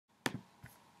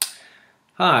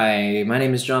Hi, my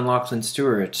name is John Lachlan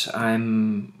Stewart.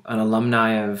 I'm an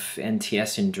alumni of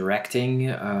NTS in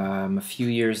directing. I'm a few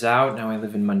years out. Now I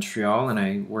live in Montreal and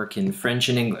I work in French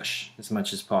and English as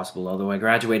much as possible, although I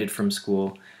graduated from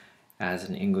school as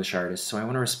an English artist. So I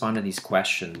want to respond to these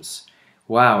questions.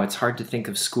 Wow, it's hard to think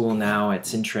of school now.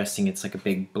 It's interesting. It's like a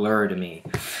big blur to me.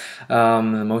 The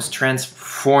most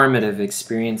transformative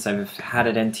experience I've had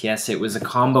at NTS, it was a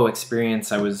combo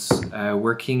experience. I was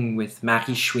working with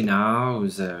Marie Chouinard,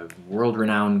 who's a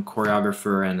world-renowned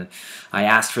choreographer, and I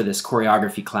asked for this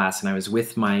choreography class, and I was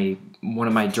with one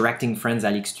of my directing friends,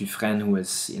 Alix Dufresne, who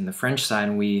was in the French side,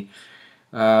 and we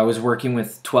was working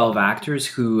with 12 actors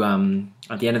who,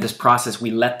 at the end of this process, we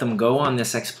let them go on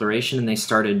this exploration and they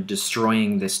started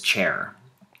destroying this chair,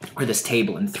 or this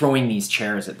table, and throwing these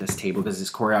chairs at this table, because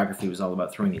this choreography was all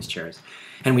about throwing these chairs.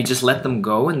 And we just let them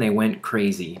go and they went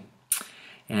crazy.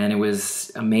 And it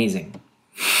was amazing.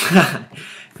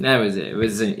 That was it. It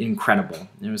was incredible.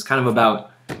 It was kind of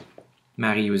about,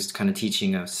 Marie was kind of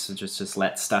teaching us to just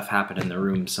let stuff happen in the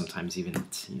room sometimes, even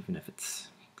if it's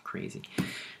crazy.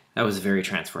 That was very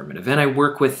transformative. And I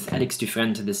work with Alix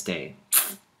Dufresne to this day.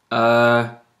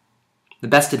 The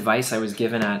best advice I was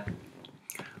given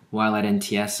while at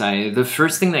NTS, the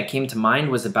first thing that came to mind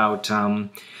was about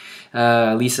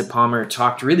Lisa Palmer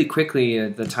talked really quickly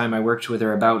at the time I worked with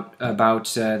her about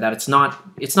that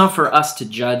it's not for us to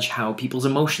judge how people's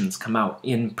emotions come out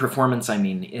in performance. I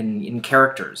mean, in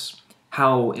characters,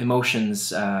 how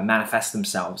emotions manifest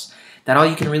themselves. That all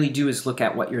you can really do is look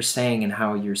at what you're saying and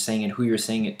how you're saying it, who you're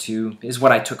saying it to, is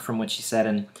what I took from what she said,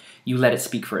 and you let it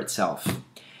speak for itself.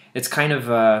 It's kind of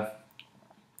a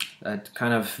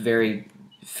kind of very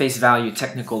face value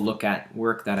technical look at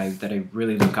work that I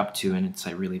really look up to, and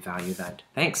I really value that.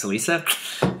 Thanks, Elisa.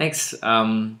 Thanks.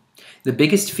 The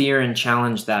biggest fear and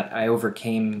challenge that I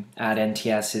overcame at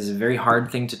NTS is a very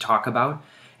hard thing to talk about.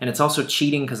 And it's also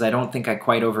cheating because I don't think I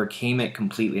quite overcame it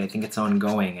completely. I think it's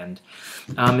ongoing, and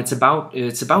it's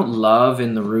about love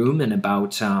in the room and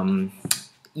about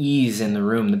ease in the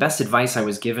room. The best advice I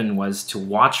was given was to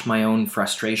watch my own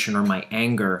frustration or my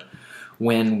anger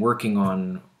when working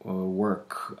on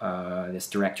work. This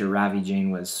director, Ravi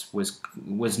Jain,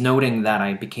 was noting that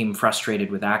I became frustrated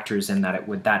with actors and that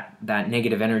that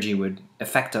negative energy would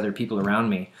affect other people around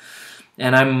me.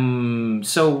 And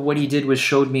so what he did was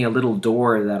showed me a little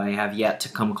door that I have yet to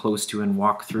come close to and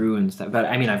walk through and stuff. But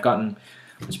I mean, I've gotten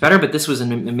much better, but this was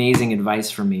an amazing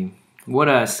advice for me. What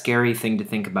a scary thing to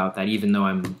think about, that even though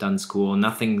I'm done school,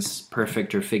 nothing's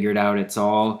perfect or figured out. It's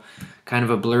all kind of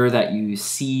a blur, that you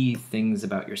see things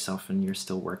about yourself and you're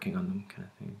still working on them, kind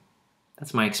of thing.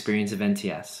 That's my experience of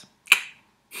NTS.